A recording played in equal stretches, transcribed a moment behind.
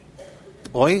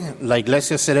Hoy la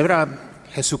iglesia celebra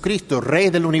Jesucristo, Rey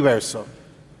del universo.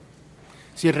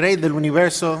 Si es Rey del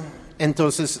universo,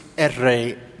 entonces es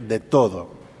Rey de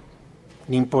todo.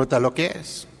 No importa lo que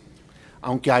es.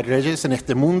 Aunque hay reyes en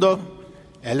este mundo,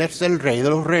 Él es el Rey de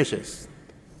los reyes.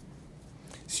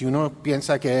 Si uno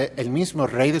piensa que es el mismo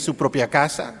Rey de su propia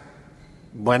casa,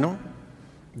 bueno,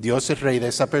 Dios es Rey de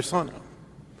esa persona.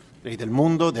 Rey del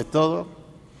mundo, de todo.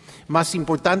 Más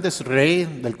importante es Rey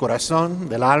del corazón,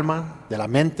 del alma, de la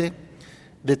mente,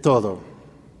 de todo.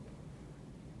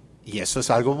 Y eso es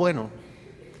algo bueno.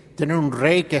 Tener un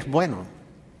Rey que es bueno.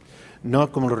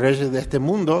 No como los reyes de este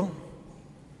mundo.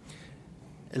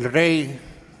 El Rey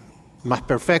más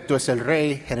perfecto es el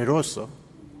Rey generoso.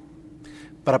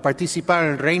 Para participar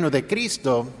en el reino de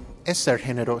Cristo es ser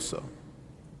generoso.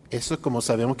 Eso es como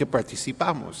sabemos que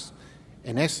participamos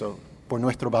en eso por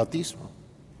nuestro bautismo.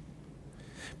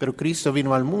 Pero Cristo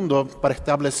vino al mundo para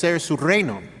establecer su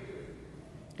reino.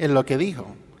 Es lo que dijo.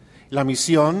 La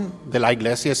misión de la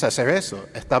iglesia es hacer eso,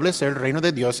 establecer el reino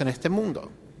de Dios en este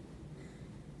mundo.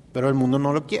 Pero el mundo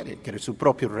no lo quiere su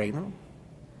propio reino.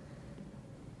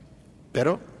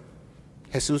 Pero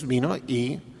Jesús vino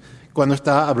y cuando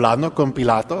está hablando con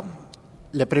Pilato,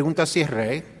 le pregunta si es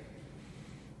rey.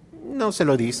 No se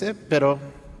lo dice, pero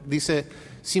dice,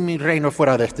 si mi reino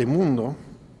fuera de este mundo,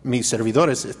 mis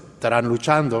servidores estarán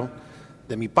luchando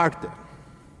de mi parte.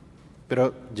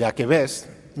 Pero ya que ves,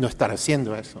 no están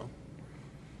haciendo eso.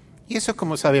 Y eso es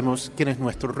como sabemos quién es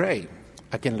nuestro rey,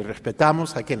 a quien le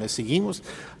respetamos, a quien le seguimos,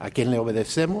 a quien le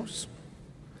obedecemos.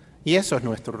 Y eso es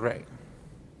nuestro rey.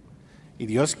 Y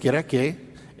Dios quiere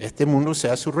que este mundo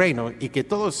sea su reino y que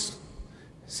todos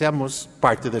seamos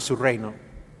parte de su reino.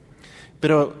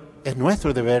 Pero es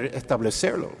nuestro deber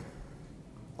establecerlo,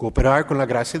 cooperar con la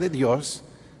gracia de Dios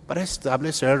para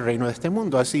establecer el reino de este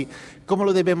mundo. Así, ¿cómo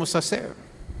lo debemos hacer?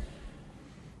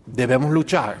 Debemos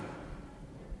luchar.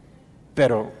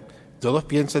 Pero todos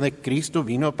piensan que Cristo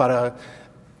vino para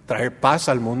traer paz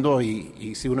al mundo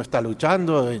y si uno está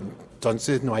luchando,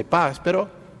 entonces no hay paz. Pero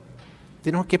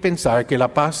tenemos que pensar que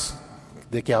la paz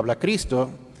de que habla Cristo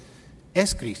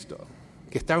es Cristo.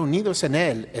 Que estar unidos en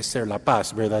Él es ser la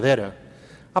paz verdadera.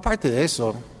 Aparte de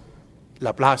eso,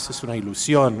 la paz es una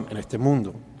ilusión en este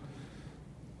mundo.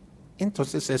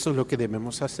 Entonces eso es lo que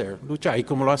debemos hacer, luchar. ¿Y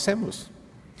cómo lo hacemos?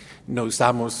 No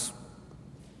usamos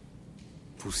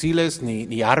fusiles,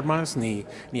 ni armas, ni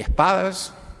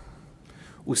espadas.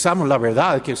 Usamos la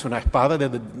verdad, que es una espada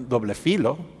de doble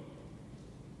filo.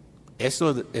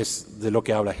 Eso es de lo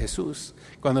que habla Jesús.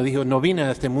 Cuando dijo, no vine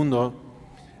a este mundo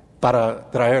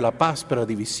para traer la paz, pero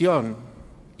división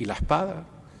y la espada.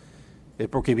 Es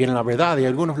porque viene la verdad y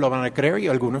algunos lo van a creer y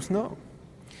algunos no.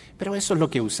 Pero eso es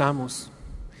lo que usamos.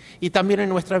 Y también en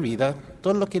nuestra vida,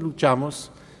 todo lo que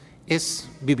luchamos es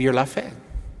vivir la fe.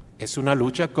 Es una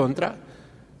lucha contra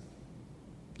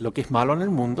lo que es malo en el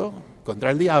mundo,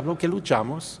 contra el diablo que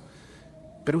luchamos,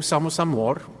 pero usamos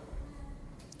amor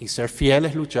y ser fiel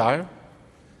es luchar.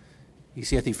 Y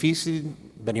si es difícil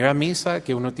venir a misa,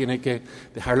 que uno tiene que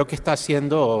dejar lo que está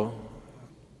haciendo,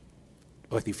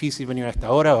 o es difícil venir a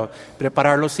esta hora, o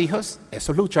preparar a los hijos,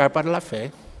 eso es luchar para la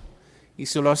fe. Y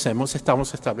si lo hacemos,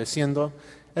 estamos estableciendo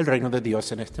el reino de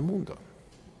Dios en este mundo.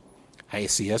 Ahí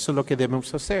sí, eso es lo que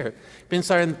debemos hacer.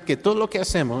 Pensar en que todo lo que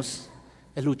hacemos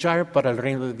es luchar para el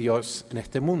reino de Dios en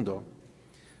este mundo,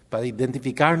 para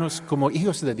identificarnos como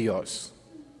hijos de Dios,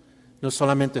 no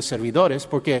solamente servidores,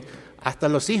 porque hasta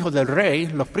los hijos del rey,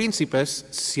 los príncipes,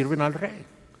 sirven al rey.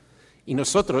 Y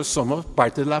nosotros somos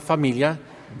parte de la familia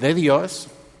de Dios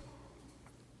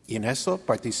y en eso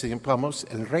participamos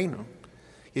en el reino.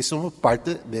 Y somos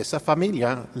parte de esa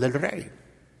familia del rey.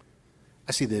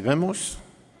 Así debemos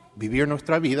vivir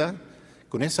nuestra vida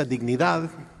con esa dignidad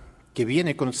que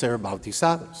viene con ser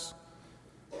bautizados.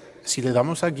 Si le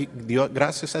damos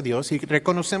gracias a Dios y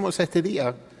reconocemos este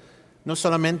día, no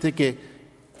solamente que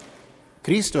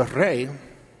Cristo es Rey,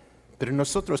 pero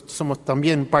nosotros somos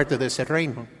también parte de ese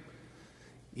reino.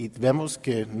 Y vemos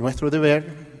que nuestro deber,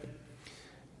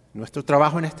 nuestro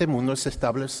trabajo en este mundo es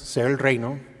establecer el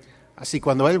reino. Así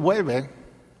cuando Él vuelve,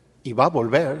 y va a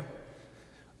volver,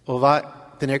 o va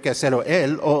a tener que hacerlo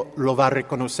Él, o lo va a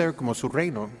reconocer como su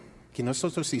reino, que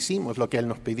nosotros hicimos lo que Él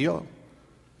nos pidió,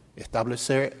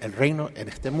 establecer el reino en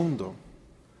este mundo,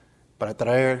 para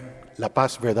traer la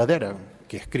paz verdadera,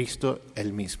 que es Cristo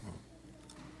Él mismo.